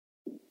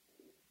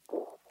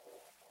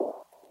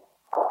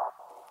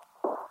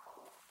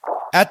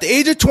At the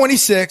age of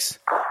 26,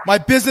 my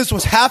business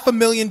was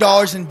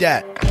 $500,000 in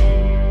debt.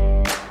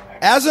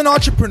 As an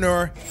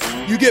entrepreneur,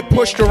 you get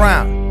pushed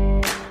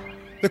around.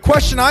 The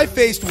question I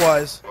faced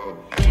was,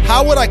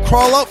 how would I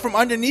crawl out from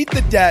underneath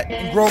the debt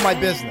and grow my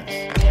business?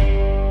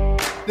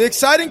 The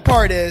exciting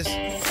part is,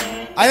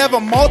 I have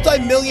a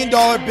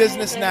multi-million-dollar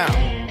business now.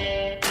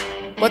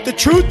 But the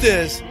truth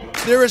is,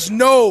 there is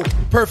no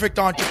perfect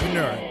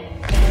entrepreneur.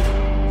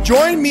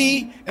 Join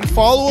me and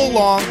follow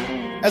along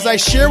as I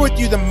share with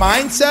you the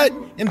mindset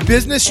and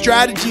business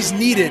strategies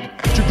needed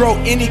to grow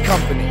any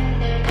company.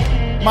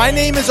 My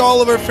name is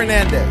Oliver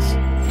Fernandez.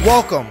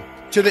 Welcome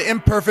to the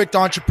Imperfect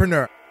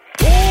Entrepreneur.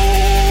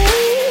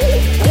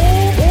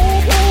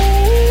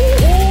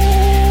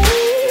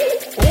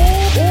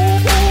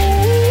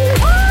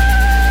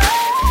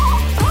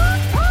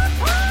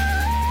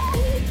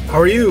 How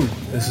are you?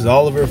 This is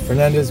Oliver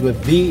Fernandez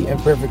with The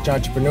Imperfect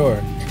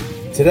Entrepreneur.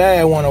 Today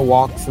I want to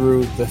walk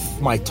through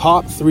my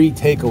top 3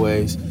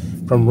 takeaways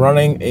from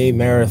running a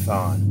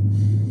marathon.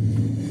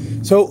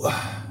 So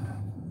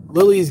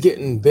Lily's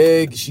getting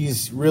big.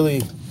 She's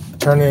really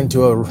turning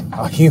into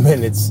a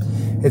human.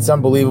 It's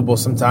unbelievable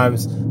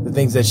sometimes the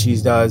things that she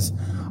does.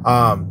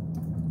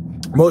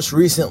 Most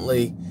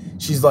recently,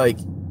 she's like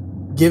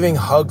giving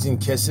hugs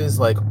and kisses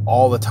like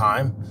all the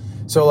time.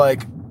 So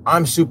like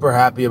I'm super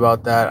happy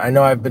about that. I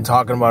know I've been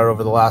talking about it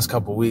over the last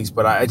couple of weeks,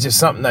 but it's just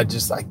something that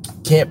just I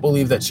can't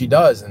believe that she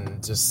does.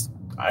 And just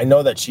I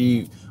know that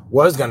she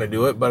was going to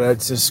do it, but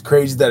it's just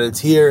crazy that it's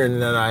here and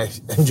then I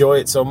enjoy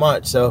it so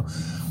much. So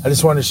I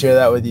just wanted to share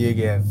that with you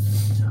again.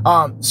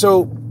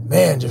 So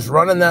man, just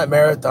running that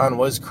marathon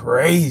was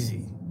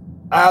crazy.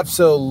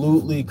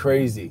 Absolutely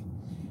crazy.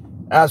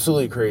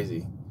 Absolutely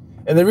crazy.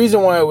 And the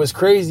reason why it was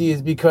crazy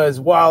is because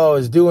while I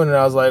was doing it,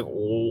 I was like,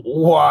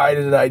 why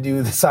did I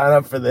sign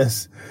up for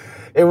this?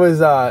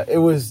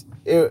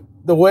 The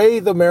way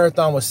the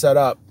marathon was set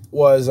up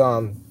was,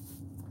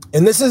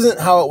 and this isn't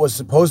how it was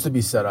supposed to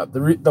be set up.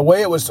 The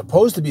way it was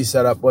supposed to be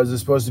set up was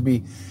it's supposed to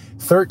be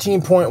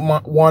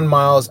 13.1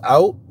 miles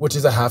out, which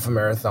is a half a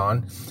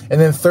marathon,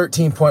 and then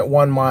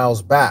 13.1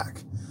 miles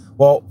back.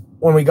 Well,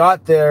 when we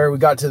got there, we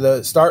got to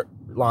the start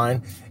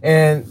line,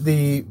 and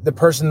the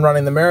person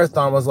running the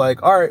marathon was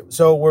like, all right,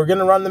 so we're going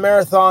to run the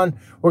marathon.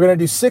 We're going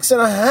to do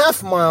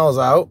 6.5 miles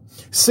out,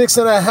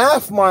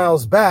 6.5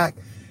 miles back.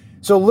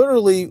 So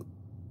literally,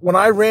 when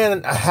I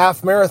ran a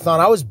half marathon,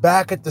 I was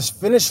back at this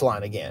finish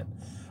line again.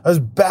 I was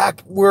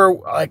back where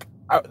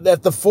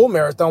that the full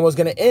marathon was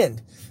going to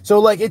end. So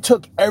like it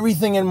took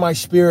everything in my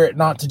spirit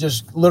not to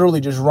just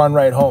literally just run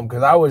right home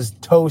because I was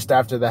toast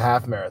after the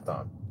half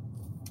marathon.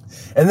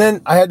 And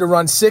then I had to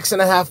run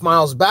 6.5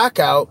 miles back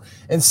out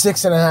and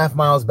 6.5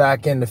 miles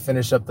back in to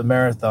finish up the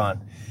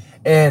marathon.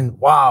 And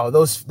wow,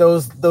 those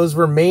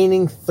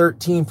remaining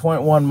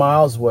 13.1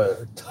 miles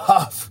were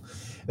tough.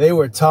 They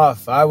were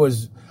tough. I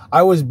was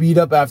beat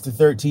up after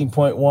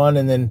 13.1,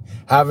 and then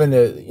having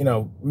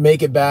to,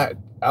 make it back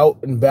out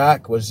and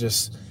back was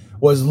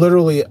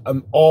literally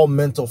all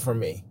mental for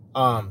me.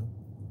 And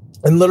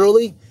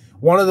literally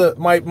one of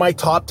my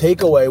top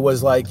takeaway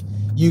was like,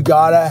 you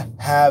gotta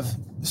have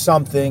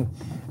something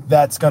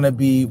that's going to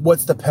be,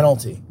 what's the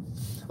penalty?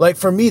 Like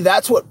for me,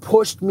 that's what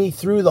pushed me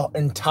through the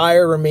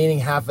entire remaining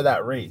half of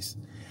that race.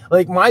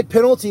 Like my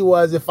penalty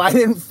was if I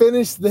didn't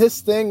finish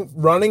this thing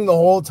running the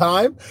whole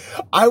time,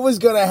 I was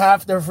going to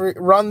have to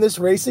run this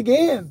race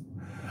again.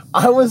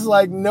 I was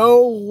like,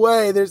 no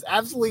way. There's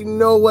absolutely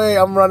no way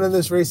I'm running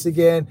this race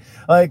again.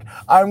 Like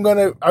I'm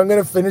going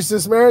to finish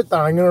this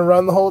marathon. I'm going to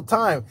run the whole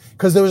time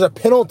because there was a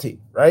penalty,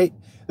 right?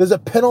 There's a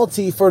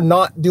penalty for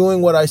not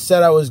doing what I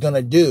said I was going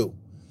to do.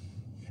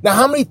 Now,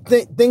 how many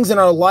things in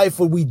our life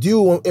would we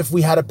do if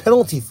we had a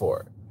penalty for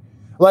it?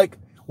 Like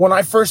when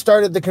I first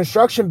started the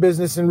construction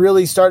business and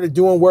really started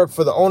doing work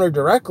for the owner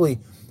directly,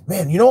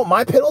 man, you know what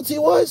my penalty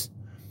was?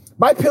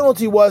 My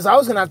penalty was I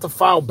was going to have to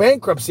file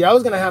bankruptcy. I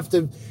was going to have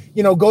to,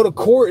 go to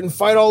court and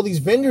fight all these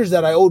vendors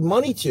that I owed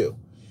money to.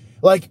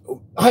 Like,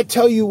 I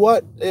tell you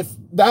what, if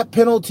that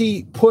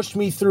penalty pushed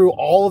me through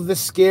all of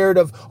this scared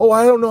of,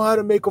 I don't know how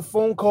to make a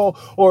phone call,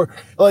 or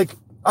like,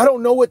 I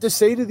don't know what to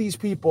say to these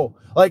people.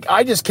 Like,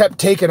 I just kept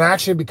taking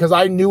action because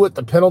I knew what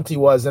the penalty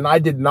was, and I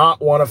did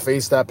not want to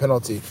face that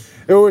penalty.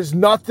 There was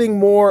nothing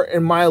more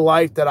in my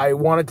life that I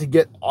wanted to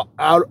get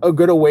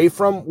away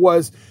from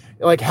was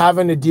like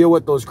having to deal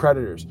with those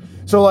creditors.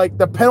 So like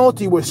the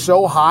penalty was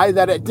so high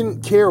that it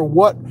didn't care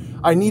what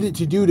I needed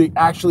to do to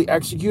actually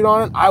execute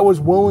on it. I was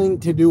willing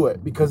to do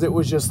it because it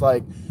was just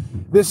like,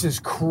 this is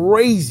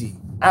crazy,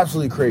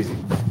 absolutely crazy.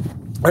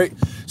 Right.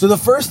 So the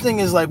first thing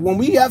is like when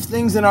we have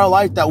things in our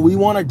life that we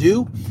want to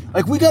do,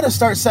 like we got to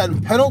start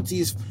setting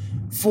penalties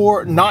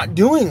for not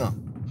doing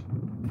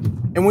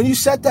them. And when you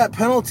set that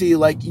penalty,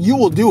 like you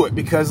will do it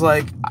because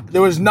like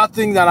there was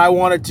nothing that I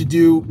wanted to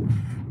do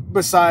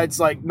besides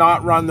like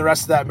not run the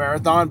rest of that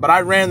marathon. But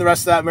I ran the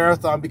rest of that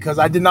marathon because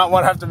I did not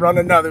want to have to run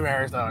another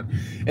marathon.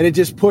 And it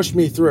just pushed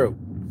me through.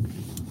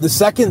 The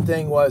second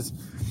thing was,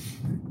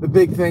 the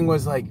big thing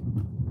was like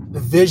the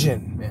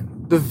vision,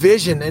 man. the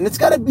vision, and it's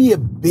got to be a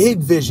big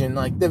vision.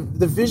 Like the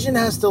vision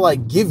has to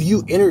like give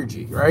you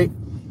energy, right?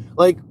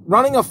 Like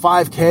running a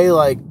 5K,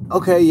 like,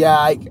 okay, yeah,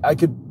 I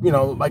could, you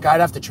know, like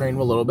I'd have to train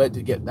a little bit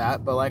to get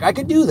that, but like I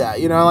could do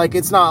that, you know, like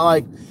it's not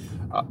like,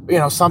 you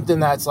know, something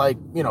that's like,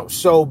 you know,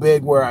 so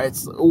big where it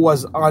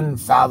was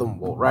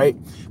unfathomable, right?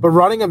 But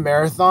running a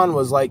marathon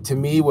was like, to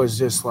me, was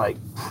just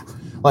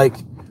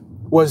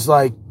was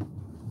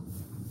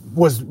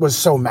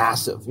so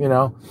massive, you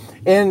know?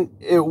 And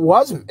it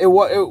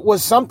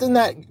was something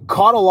that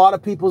caught a lot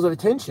of people's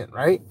attention,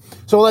 right?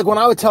 So like when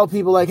I would tell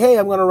people like, hey,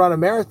 I'm going to run a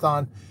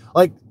marathon,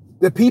 like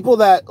the people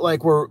that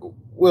like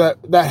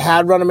that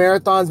had run a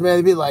marathons, man,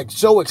 they'd be like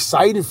so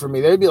excited for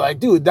me. They'd be like,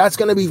 dude, that's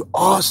going to be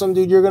awesome,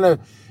 dude. You're going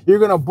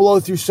to blow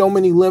through so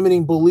many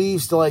limiting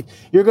beliefs to like,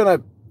 you're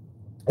going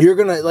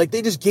to like,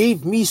 they just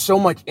gave me so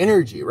much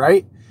energy,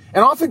 right?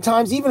 And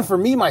oftentimes, even for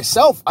me,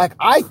 myself, like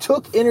I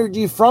took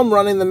energy from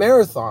running the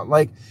marathon,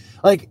 like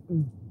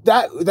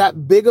that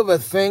big of a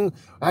thing,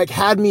 like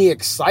had me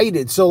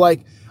excited. So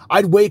like,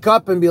 I'd wake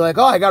up and be like,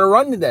 oh, I got to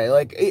run today.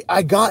 Like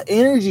I got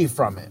energy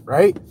from it,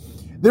 right?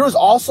 There was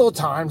also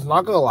times,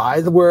 not gonna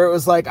lie, where it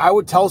was like, I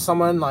would tell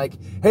someone like,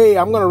 hey,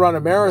 I'm gonna run a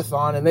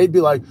marathon. And they'd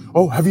be like,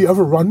 oh, have you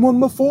ever run one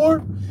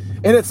before?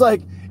 And it's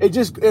like,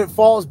 it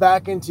falls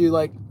back into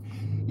like,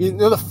 you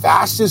know, the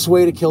fastest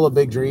way to kill a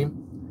big dream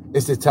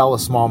is to tell a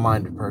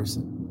small-minded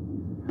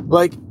person.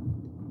 Like,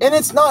 and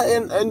it's not,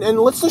 and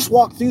let's just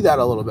walk through that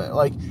a little bit.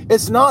 Like,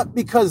 it's not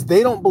because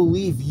they don't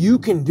believe you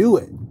can do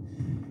it.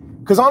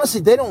 Because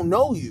honestly, they don't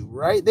know you,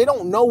 right? They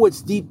don't know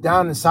what's deep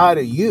down inside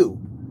of you.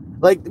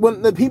 Like,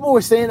 when the people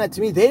were saying that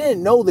to me, they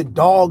didn't know the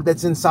dog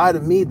that's inside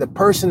of me, the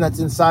person that's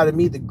inside of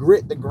me, the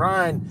grit, the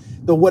grind,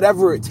 the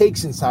whatever it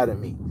takes inside of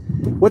me.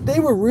 What they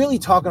were really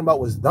talking about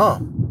was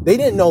them. They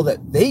didn't know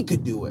that they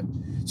could do it.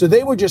 So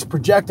they were just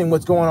projecting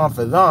what's going on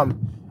for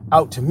them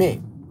out to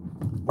me,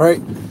 right?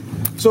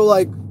 So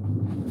like,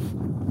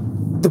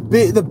 the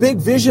big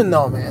vision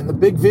though, man, the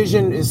big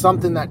vision is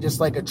something that just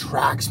like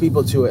attracts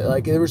people to it.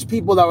 Like there was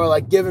people that were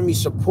like giving me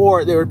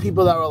support. There were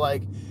people that were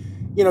like,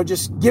 you know,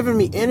 just giving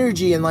me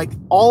energy, and like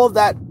all of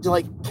that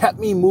like kept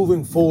me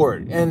moving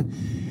forward. And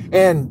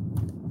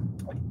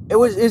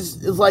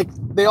it's like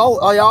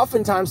I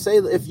oftentimes say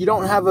that if you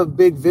don't have a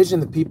big vision,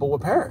 the people will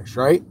perish,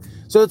 right?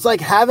 So it's like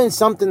having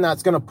something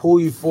that's going to pull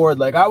you forward.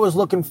 Like I was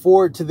looking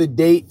forward to the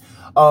date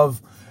of,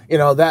 you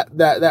know,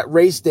 that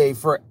race day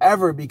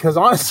forever, because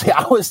honestly,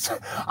 I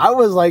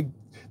was like,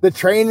 the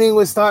training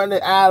was starting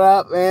to add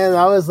up, man.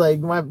 I was like,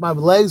 my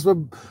legs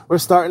were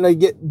starting to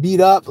get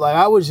beat up. Like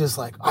I was just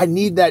like, I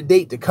need that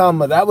date to come,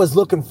 but I was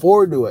looking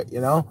forward to it,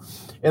 you know,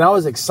 and I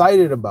was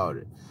excited about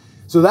it.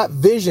 So that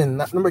vision,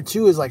 that number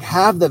 2 is like,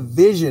 have a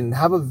vision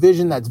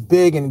that's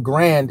big and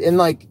grand, and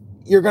like,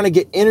 you're going to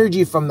get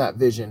energy from that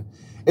vision.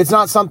 It's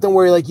not something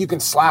where like you can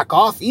slack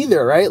off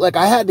either, right? Like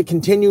I had to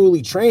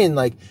continually train.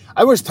 Like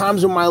I was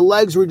times when my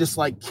legs were just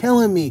like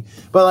killing me,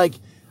 but like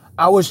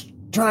I was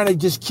trying to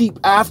just keep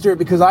after it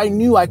because I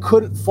knew I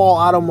couldn't fall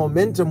out of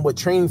momentum with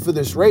training for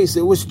this race.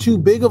 It was too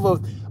big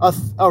of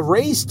a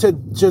race to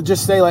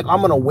just say like, I'm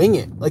going to wing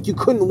it. Like you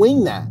couldn't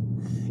wing that.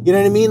 You know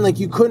what I mean? Like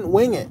you couldn't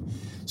wing it.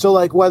 So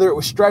like whether it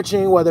was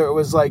stretching, whether it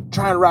was like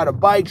trying to ride a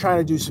bike, trying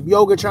to do some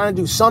yoga, trying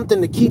to do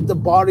something to keep the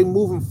body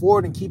moving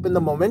forward and keeping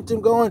the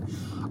momentum going,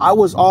 I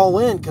was all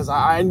in because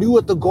I knew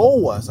what the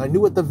goal was. I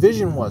knew what the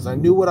vision was. I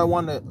knew what I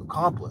wanted to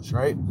accomplish,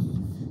 right?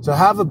 So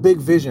have a big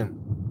vision,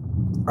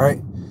 right?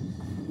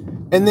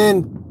 And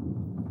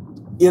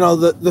then, you know,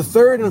 the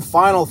third and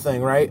final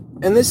thing, right?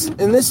 And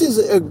this is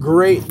a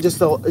great,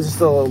 just a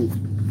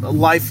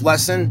life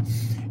lesson,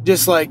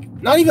 just like,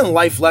 not even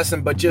life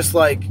lesson, but just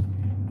like,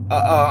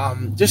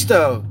 just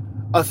a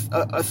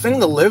thing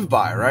to live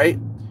by, right?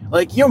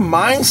 Like your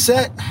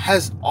mindset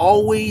has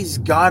always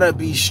gotta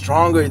be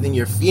stronger than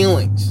your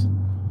feelings.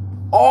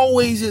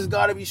 Always has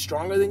gotta be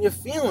stronger than your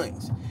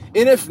feelings.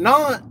 And if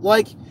not,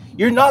 like,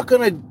 you're not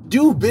gonna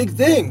do big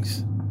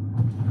things.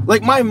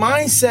 Like my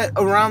mindset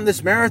around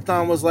this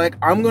marathon was like,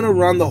 I'm going to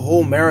run the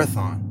whole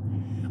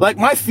marathon. Like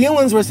my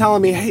feelings were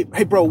telling me,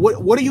 hey bro,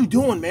 what are you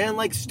doing, man?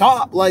 Like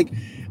stop. Like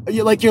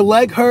your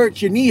leg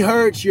hurts, your knee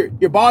hurts,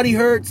 your body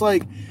hurts.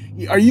 Like,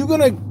 are you going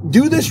to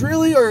do this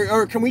really?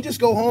 Or can we just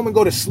go home and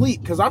go to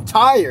sleep? Cause I'm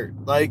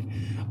tired. Like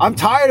I'm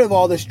tired of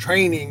all this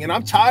training, and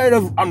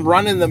I'm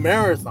running the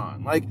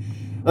marathon.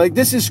 Like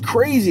this is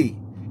crazy,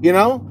 you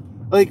know?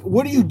 Like,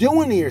 what are you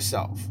doing to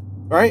yourself?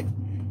 Right?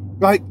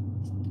 Like,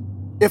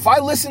 if I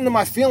listened to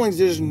my feelings,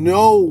 there's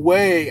no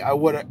way I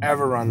would have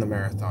ever run the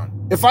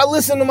marathon. If I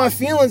listened to my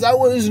feelings,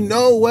 there's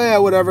no way I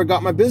would ever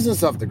got my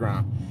business off the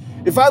ground.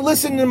 If I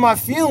listened to my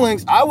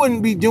feelings, I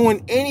wouldn't be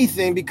doing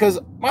anything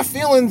because my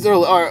feelings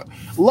are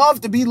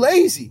love to be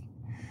lazy.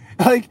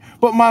 Like,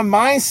 but my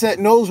mindset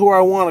knows where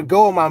I want to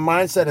go, and my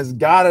mindset has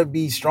got to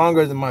be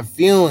stronger than my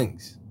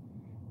feelings,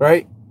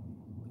 right?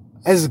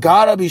 Has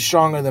got to be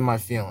stronger than my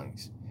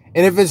feelings.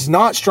 And if it's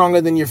not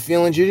stronger than your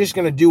feelings, you're just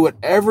going to do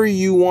whatever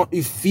you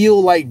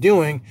feel like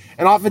doing.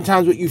 And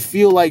oftentimes what you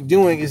feel like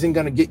doing isn't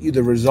going to get you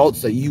the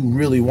results that you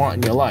really want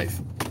in your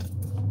life.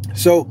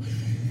 So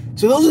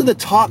So those are the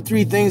top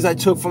 3 things I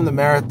took from the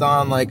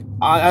marathon. Like,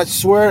 I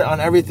swear on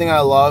everything I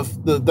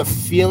love, the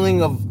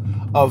feeling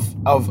of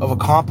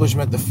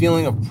accomplishment, the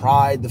feeling of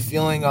pride, the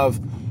feeling of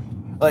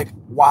like,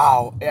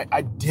 wow,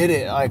 I did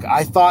it. Like,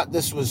 I thought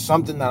this was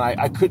something that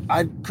I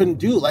couldn't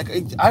do. Like,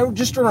 I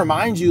just to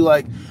remind you,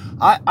 like,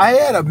 I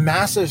had a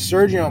massive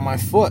surgery on my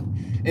foot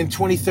in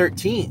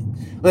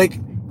 2013. Like,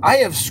 I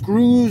have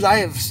screws, I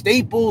have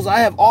staples,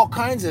 I have all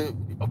kinds of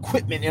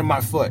equipment in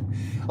my foot.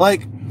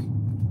 Like,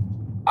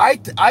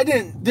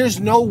 there's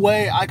no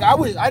way, like, I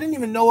didn't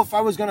even know if I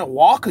was going to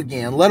walk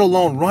again, let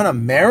alone run a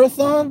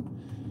marathon.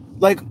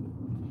 Like,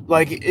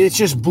 it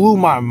just blew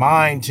my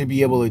mind to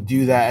be able to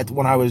do that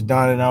when I was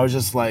done. And I was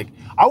just like,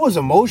 I was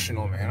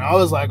emotional, man. I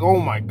was like, oh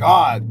my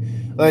God,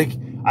 like,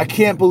 I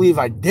can't believe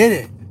I did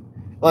it.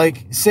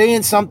 Like,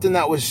 saying something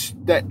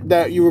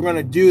that you were going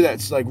to do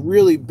that's like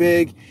really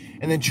big,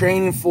 and then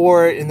training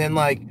for it, and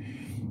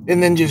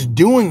then just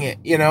doing it,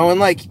 and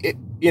like, it,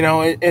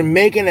 and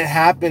making it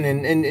happen,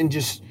 and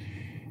just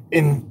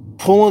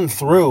pulling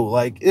through.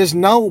 Like, there's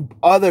no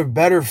other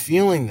better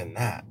feeling than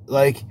that.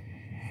 Like,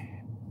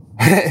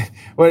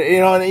 but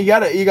and you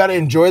gotta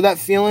enjoy that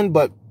feeling,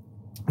 but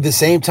at the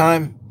same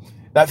time,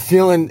 that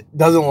feeling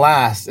doesn't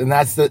last. And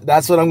that's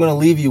what I'm going to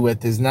leave you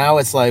with, is now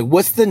it's like,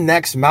 what's the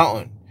next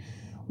mountain?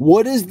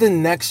 What is the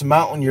next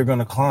mountain you're going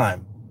to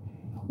climb?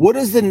 What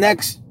is the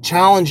next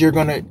challenge you're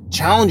going to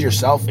challenge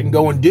yourself and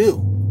go and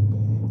do?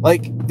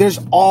 Like, there's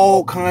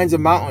all kinds of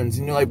mountains.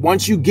 And you're like,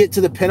 once you get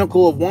to the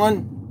pinnacle of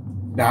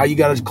one, now you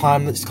got to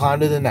climb to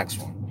the next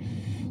one.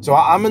 So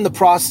I'm in the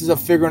process of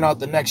figuring out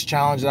the next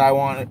challenge that I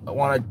want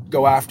to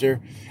go after.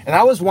 And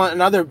I was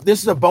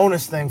this is a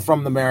bonus thing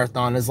from the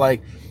marathon, is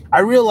like, I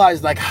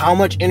realized like how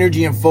much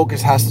energy and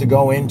focus has to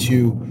go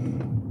into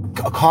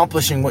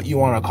accomplishing what you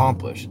want to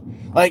accomplish.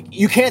 Like,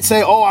 you can't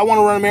say, oh, I want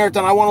to run a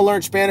marathon, I want to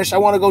learn Spanish, I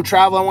want to go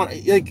travel,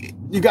 like,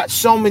 you got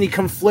so many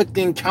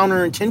conflicting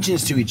counter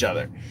intentions to each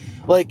other.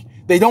 Like,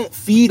 they don't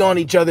feed on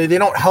each other, they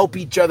don't help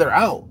each other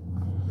out.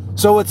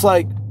 So it's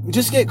like,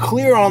 just get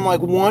clear on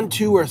like 1,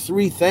 2, or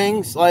 3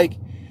 things, like,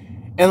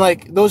 and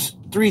like those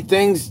 3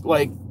 things,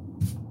 like,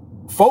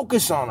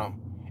 focus on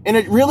them. And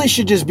it really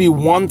should just be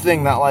one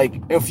thing that,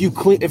 like, if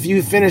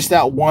you finish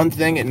that one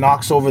thing, it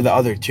knocks over the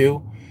other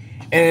 2.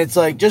 And it's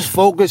like, just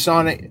focus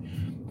on it.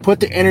 Put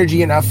the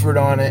energy and effort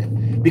on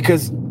it,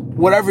 because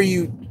whatever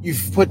you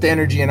put the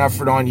energy and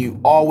effort on, you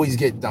always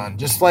get done.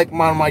 Just like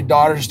when my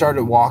daughter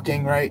started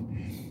walking, right?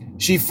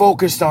 She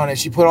focused on it.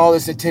 She put all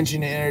this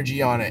attention and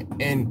energy on it,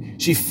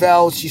 and she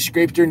fell. She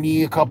scraped her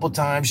knee a couple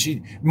times.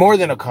 More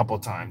than a couple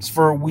times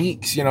for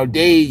weeks,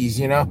 days,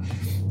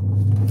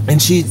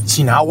 and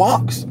she now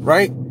walks,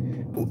 right?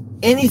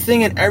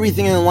 Anything and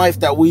everything in life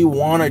that we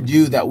want to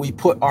do, that we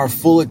put our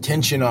full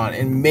attention on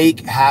and make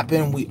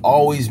happen, we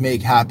always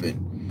make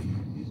happen.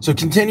 So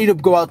continue to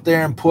go out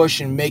there and push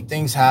and make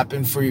things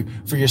happen for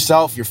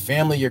yourself, your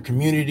family, your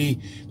community,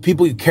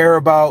 people you care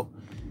about.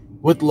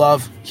 With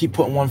love, keep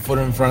putting one foot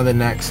in front of the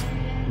next.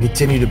 And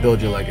continue to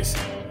build your legacy.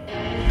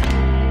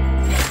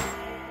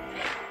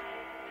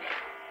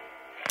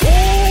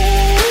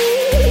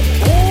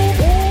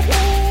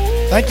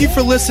 Thank you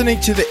for listening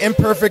to The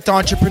Imperfect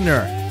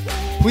Entrepreneur.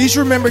 Please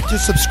remember to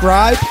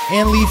subscribe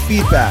and leave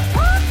feedback.